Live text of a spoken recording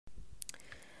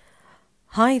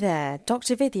Hi there,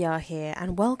 Dr. Vidhya here,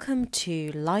 and welcome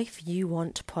to Life You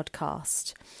Want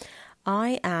podcast.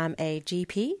 I am a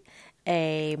GP,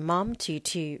 a mum to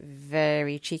two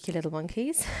very cheeky little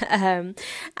monkeys, and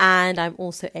I'm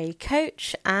also a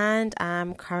coach, and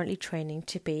I'm currently training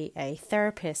to be a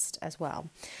therapist as well.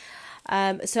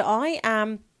 So I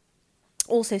am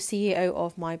also CEO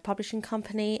of my publishing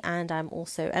company, and I'm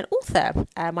also an author.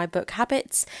 My book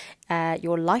Habits,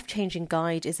 Your Life-Changing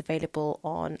Guide, is available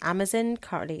on Amazon,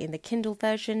 currently in the Kindle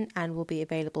version, and will be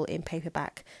available in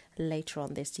paperback later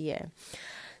on this year.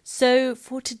 So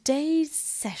for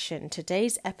today's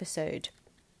episode,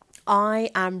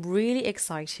 I am really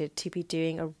excited to be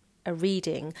doing a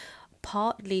reading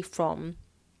partly from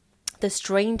The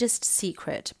Strangest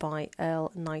Secret by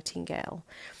Earl Nightingale.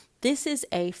 This is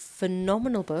a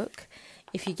phenomenal book.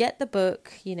 If you get the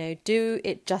book, do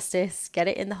it justice, get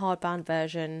it in the hardbound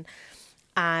version,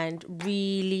 and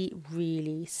really,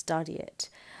 really study it.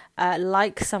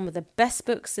 Like some of the best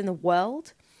books in the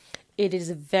world, it is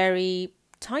a very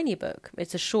tiny book.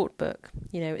 It's a short book.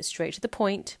 It's straight to the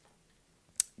point.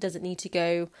 Doesn't need to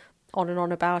go on and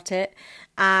on about it.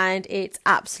 And it's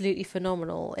absolutely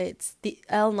phenomenal. It's the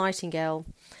Earl Nightingale.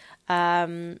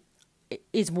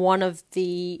 Is one of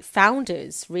the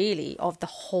founders, really, of the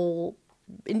whole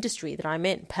industry that I'm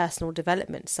in, personal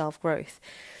development, self-growth.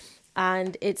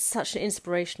 And it's such an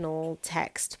inspirational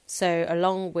text. So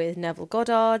along with Neville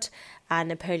Goddard and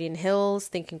Napoleon Hill's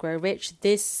Think and Grow Rich,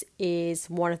 this is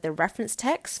one of the reference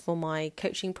texts for my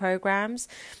coaching programs.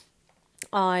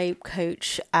 I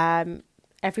coach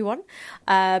everyone.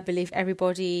 I believe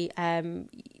everybody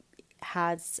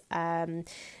has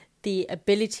the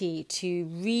ability to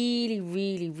really,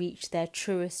 really reach their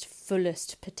truest,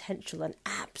 fullest potential and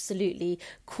absolutely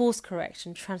course correct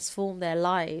and transform their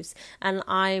lives. And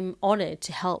I'm honoured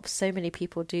to help so many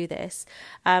people do this.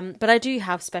 But I do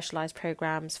have specialised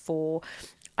programs for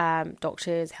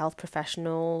doctors, health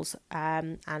professionals,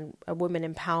 and a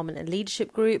women empowerment and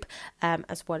leadership group,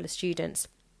 as well as students.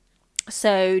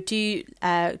 So do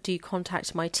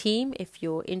contact my team if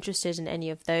you're interested in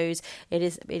any of those. It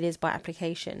is by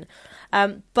application.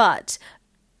 But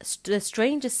The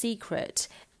Strangest Secret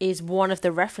is one of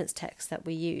the reference texts that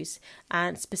we use,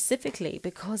 and specifically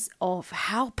because of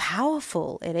how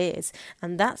powerful it is.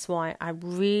 And that's why I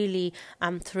really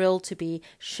am thrilled to be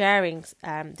sharing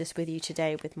this with you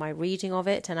today with my reading of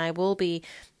it, and I will be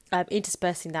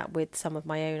interspersing that with some of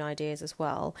my own ideas as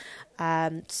well.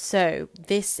 So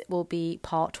this will be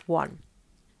part one.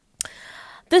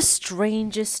 The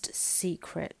Strangest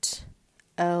Secret,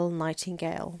 Earl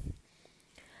Nightingale.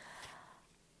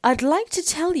 I'd like to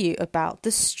tell you about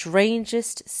the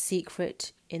strangest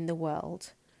secret in the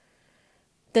world.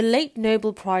 The late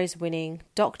Nobel Prize winning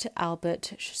Dr.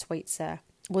 Albert Schweitzer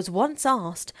was once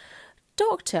asked,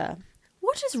 "Doctor,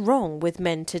 what is wrong with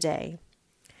men today?"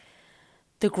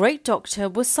 The great doctor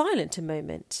was silent a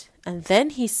moment, and then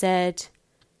he said,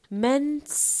 "Men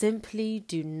simply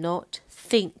do not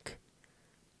think."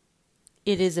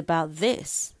 It is about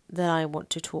this that I want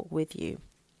to talk with you.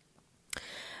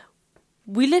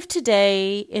 We live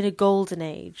today in a golden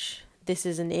age. This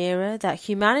is an era that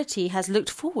humanity has looked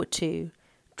forward to,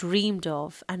 dreamed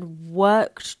of, and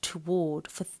worked toward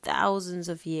for thousands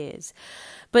of years.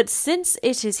 But since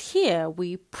it is here,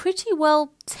 we pretty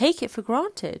well take it for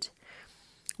granted.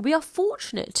 We are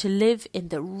fortunate to live in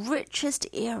the richest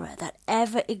era that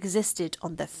ever existed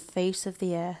on the face of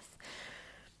the earth.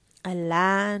 A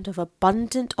land of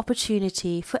abundant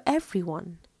opportunity for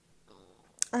everyone.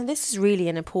 And this is really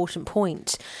an important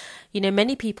point.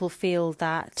 Many people feel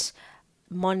that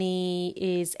money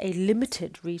is a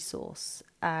limited resource.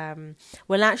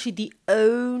 Well, actually, the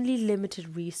only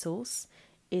limited resource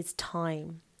is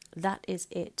time. That is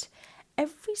it.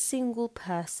 Every single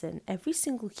person, every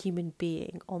single human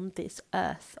being on this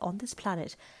earth, on this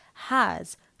planet,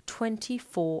 has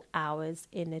 24 hours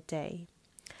in a day.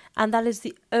 And that is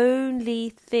the only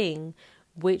thing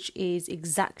which is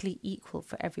exactly equal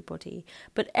for everybody.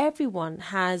 But everyone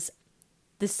has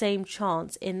the same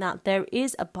chance in that there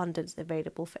is abundance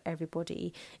available for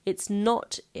everybody. It's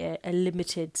not a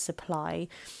limited supply.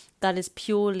 That is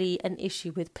purely an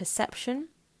issue with perception.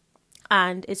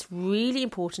 And it's really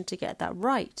important to get that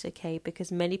right, okay?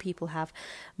 Because many people have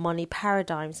money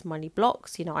paradigms, money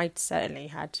blocks. I certainly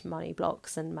had money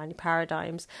blocks and money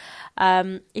paradigms.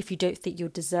 If you don't think you're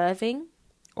deserving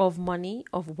of money,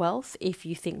 of wealth, if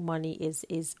you think money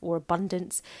is or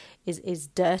abundance is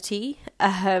dirty,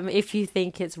 if you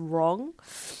think it's wrong,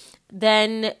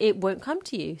 then it won't come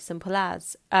to you. Simple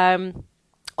as.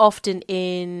 Often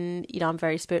in, I'm a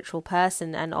very spiritual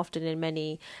person, and often in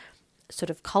many sort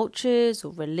of cultures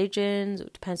or religions,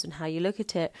 it depends on how you look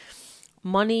at it,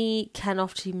 money can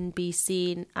often be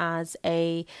seen as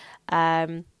a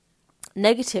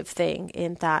negative thing,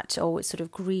 in that, oh, it's sort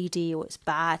of greedy, or it's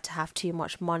bad to have too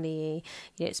much money,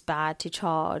 it's bad to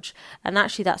charge. And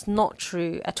actually that's not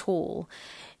true at all.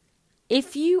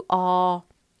 If you are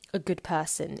a good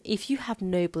person, if you have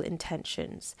noble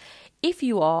intentions, if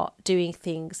you are doing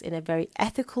things in a very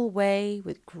ethical way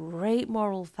with great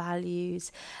moral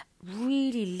values,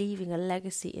 really leaving a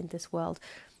legacy in this world,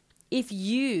 if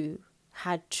you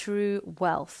had true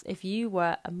wealth, if you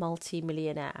were a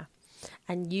multi-millionaire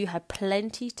and you had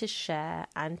plenty to share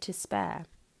and to spare,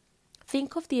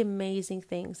 think of the amazing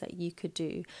things that you could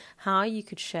do, how you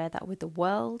could share that with the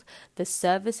world, the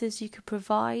services you could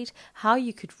provide, how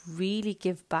you could really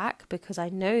give back, because I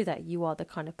know that you are the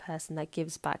kind of person that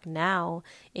gives back now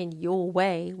in your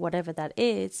way, whatever that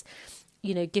is.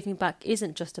 Giving back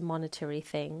isn't just a monetary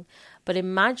thing, but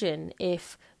imagine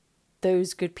if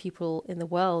those good people in the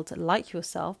world like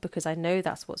yourself, because I know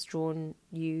that's what's drawn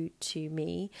you to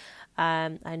me.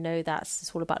 I know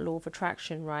it's all about law of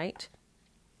attraction, right?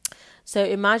 So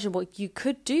imagine what you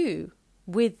could do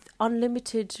with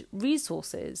unlimited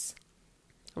resources,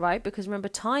 right? Because remember,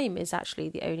 time is actually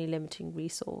the only limiting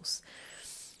resource.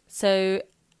 So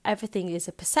everything is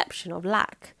a perception of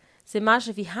lack. So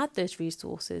imagine if you had those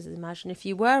resources. Imagine if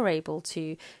you were able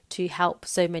to help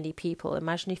so many people.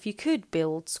 Imagine if you could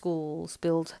build schools,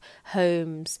 build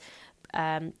homes,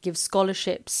 give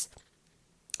scholarships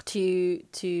to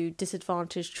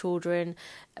disadvantaged children,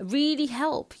 really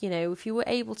help. If you were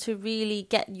able to really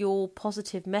get your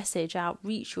positive message out,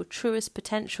 reach your truest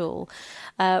potential,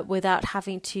 without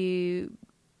having to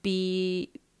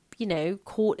be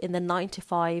caught in the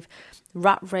 9-to-5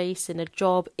 rat race in a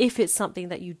job, if it's something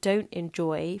that you don't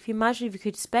enjoy. If you imagine if you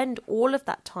could spend all of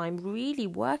that time really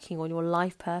working on your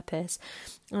life purpose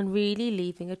and really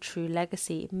leaving a true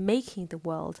legacy, making the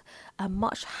world a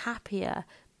much happier,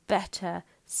 better,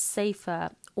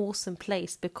 safer, awesome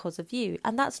place because of you.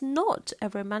 And that's not a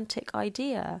romantic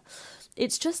idea.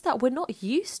 It's just that we're not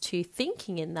used to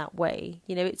thinking in that way.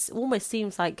 It almost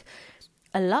seems like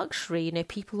a luxury.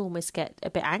 People almost get a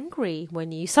bit angry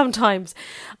when you sometimes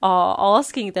are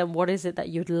asking them, what is it that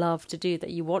you'd love to do,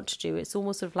 that you want to do? It's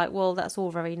almost sort of like, well, that's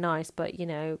all very nice, but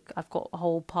I've got a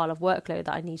whole pile of workload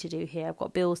that I need to do here. I've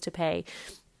got bills to pay.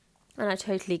 And I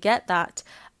totally get that.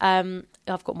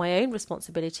 I've got my own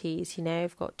responsibilities.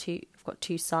 I've got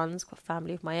two sons, got a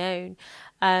family of my own.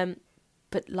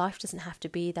 But life doesn't have to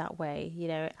be that way,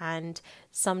 and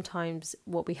sometimes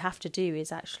what we have to do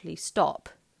is actually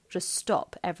just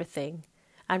stop everything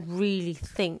and really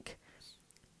think,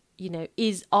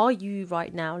 are you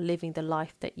right now living the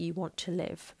life that you want to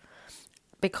live?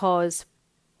 Because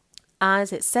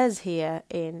as it says here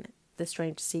in The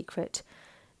Strangest Secret,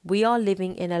 we are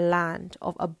living in a land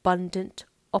of abundant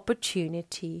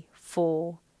opportunity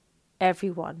for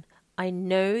everyone. I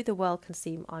know the world can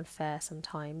seem unfair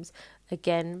sometimes.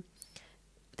 Again,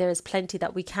 there is plenty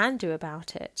that we can do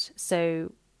about it.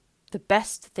 So the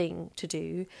best thing to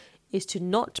do is to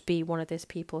not be one of those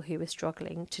people who is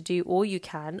struggling, to do all you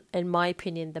can. In my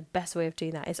opinion, the best way of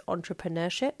doing that is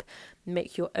entrepreneurship.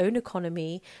 Make your own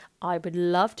economy. I would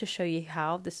love to show you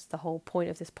how. This is the whole point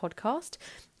of this podcast.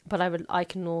 But I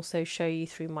can also show you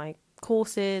through my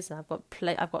courses, and I've got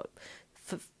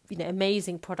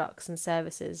amazing products and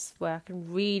services where I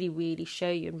can really, really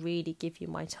show you and really give you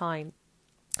my time,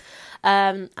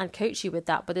 and coach you with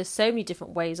that. But there's so many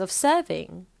different ways of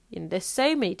serving. There's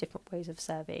so many different ways of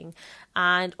serving,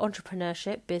 and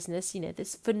entrepreneurship, business,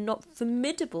 there's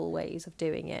formidable ways of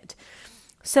doing it.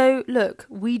 So look,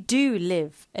 we do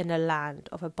live in a land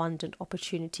of abundant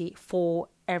opportunity for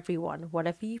everyone.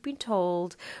 Whatever you've been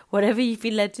told, whatever you've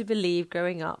been led to believe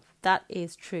growing up, that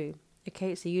is true.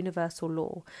 Okay, it's a universal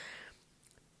law.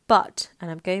 But,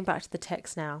 and I'm going back to the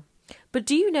text now, but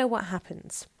do you know what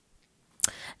happens?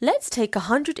 Let's take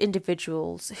 100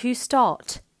 individuals who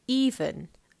start even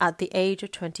at the age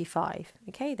of 25.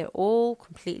 Okay, they're all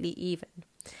completely even.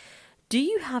 Do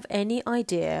you have any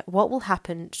idea what will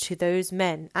happen to those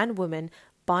men and women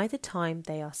by the time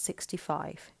they are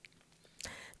 65?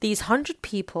 These 100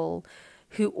 people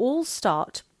who all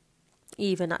start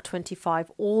even at 25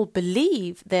 all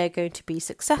believe they're going to be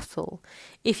successful.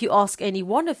 If you ask any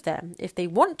one of them if they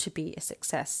want to be a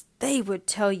success, they would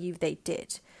tell you they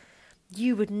did.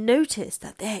 You would notice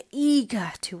that they're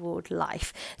eager toward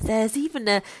life. There's even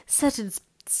a certain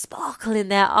sparkle in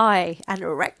their eye and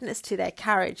erectness to their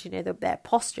carriage, their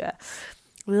posture.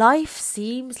 Life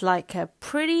seems like a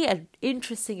pretty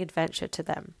interesting adventure to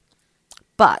them.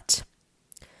 But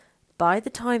by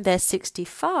the time they're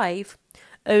 65,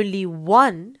 Only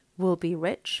one will be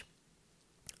rich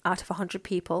out of 100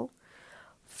 people.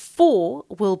 4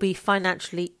 will be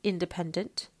financially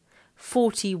independent.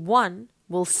 41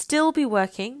 will still be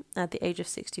working at the age of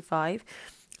 65.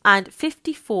 And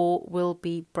 54 will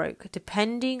be broke,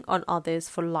 depending on others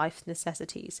for life's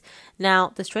necessities.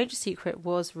 Now, The Strangest Secret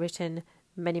was written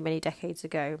many, many decades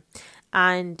ago,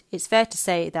 and it's fair to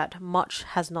say that much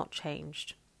has not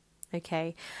changed.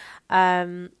 Okay,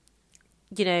 certainly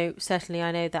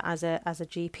I know that as a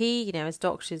GP, as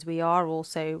doctors, we are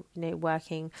also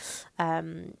working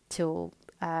till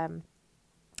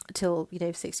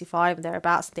 65 and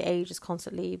thereabouts. The age is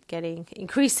constantly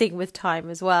increasing with time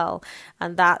as well,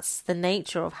 and that's the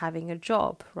nature of having a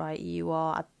job, right? You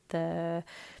are at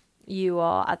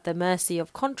the mercy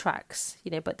of contracts,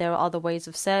 but there are other ways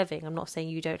of serving. I'm not saying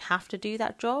you don't have to do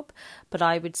that job, but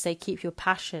I would say keep your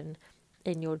passion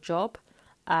in your job,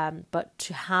 but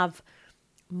to have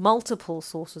multiple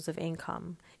sources of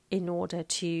income in order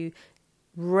to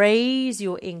raise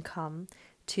your income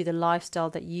to the lifestyle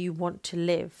that you want to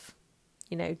live.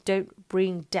 Don't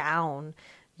bring down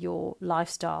your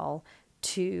lifestyle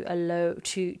to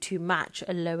match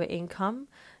a lower income.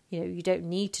 You don't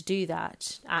need to do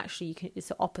that. Actually, it's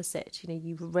the opposite.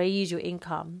 You raise your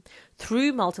income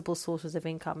through multiple sources of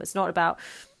income. It's not about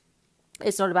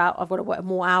I've got to work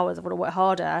more hours, I've got to work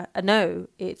harder. No,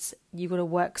 it's you've got to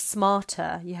work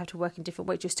smarter. You have to work in different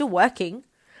ways. You're still working.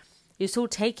 You're still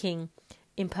taking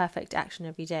imperfect action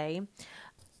every day.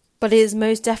 But it is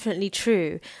most definitely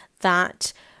true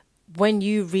that when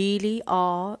you really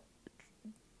are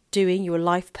doing your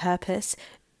life purpose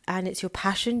and it's your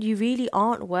passion, you really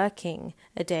aren't working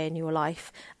a day in your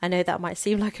life. I know that might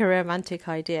seem like a romantic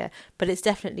idea, but it's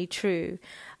definitely true.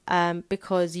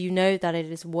 Because you know that it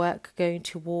is work going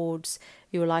towards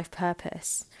your life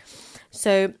purpose.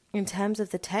 So in terms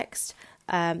of the text,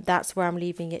 that's where I'm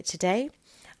leaving it today.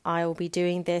 I will be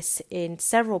doing this in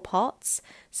several parts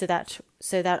so that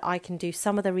I can do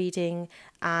some of the reading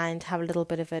and have a little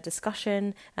bit of a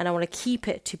discussion. And I want to keep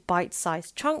it to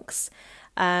bite-sized chunks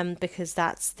because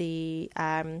that's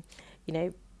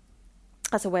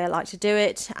that's the way I like to do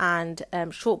it, and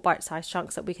short bite-sized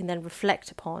chunks that we can then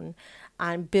reflect upon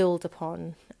and build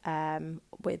upon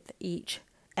with each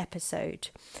episode.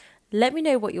 Let me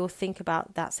know what you'll think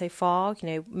about that so far,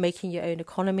 making your own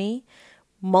economy,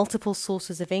 multiple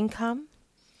sources of income,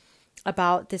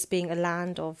 about this being a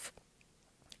land of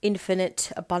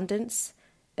infinite abundance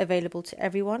available to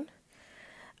everyone.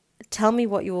 Tell me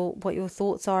what your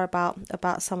thoughts are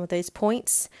about some of those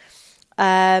points.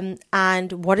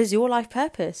 And what is your life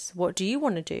purpose? What do you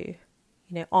want to do?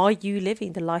 Are you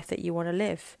living the life that you want to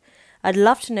live? I'd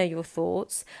love to know your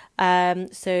thoughts.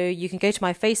 So you can go to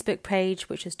my Facebook page,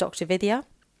 which is Dr. Vidhya.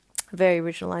 Very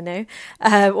original, I know.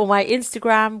 Or my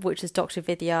Instagram, which is Dr.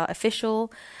 Vidhya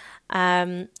Official.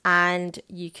 And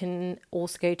you can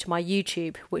also go to my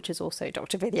YouTube, which is also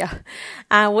Dr. Vidhya.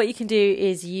 And what you can do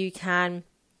is you can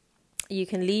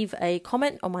leave a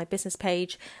comment on my business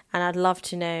page, and I'd love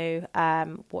to know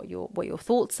what your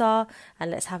thoughts are, and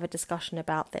let's have a discussion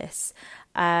about this.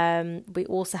 We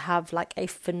also have a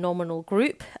phenomenal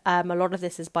group. A lot of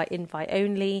this is by invite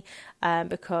only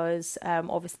because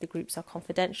obviously the groups are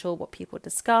confidential, what people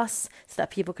discuss, so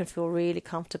that people can feel really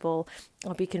comfortable,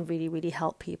 or we can really, really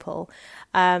help people.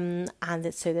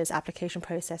 So there's application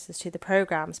processes to the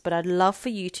programs, but I'd love for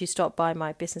you to stop by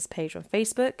my business page on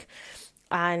Facebook.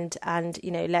 And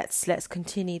let's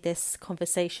continue this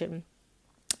conversation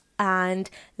and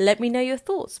let me know your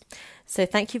thoughts. So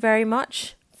thank you very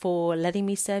much for letting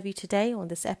me serve you today on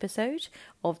this episode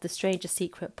of The Strangest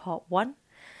Secret Part 1,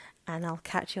 and I'll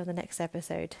catch you on the next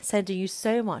episode. Sending you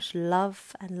so much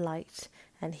love and light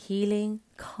and healing,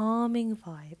 calming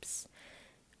vibes.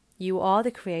 You are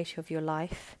the creator of your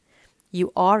life.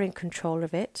 You are in control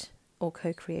of it or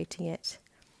co-creating it.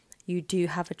 You do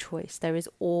have a choice. There is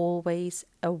always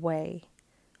a way.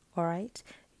 All right?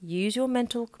 Use your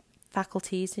mental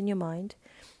faculties in your mind.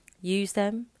 Use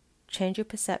them. Change your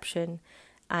perception.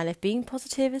 And if being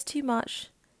positive is too much,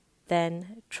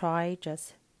 then try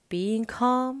just being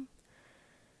calm,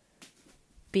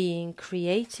 being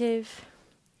creative,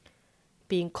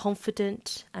 being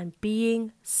confident, and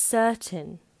being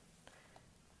certain.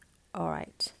 All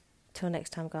right. Till next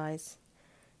time, guys.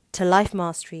 To life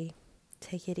mastery.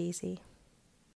 Take it easy.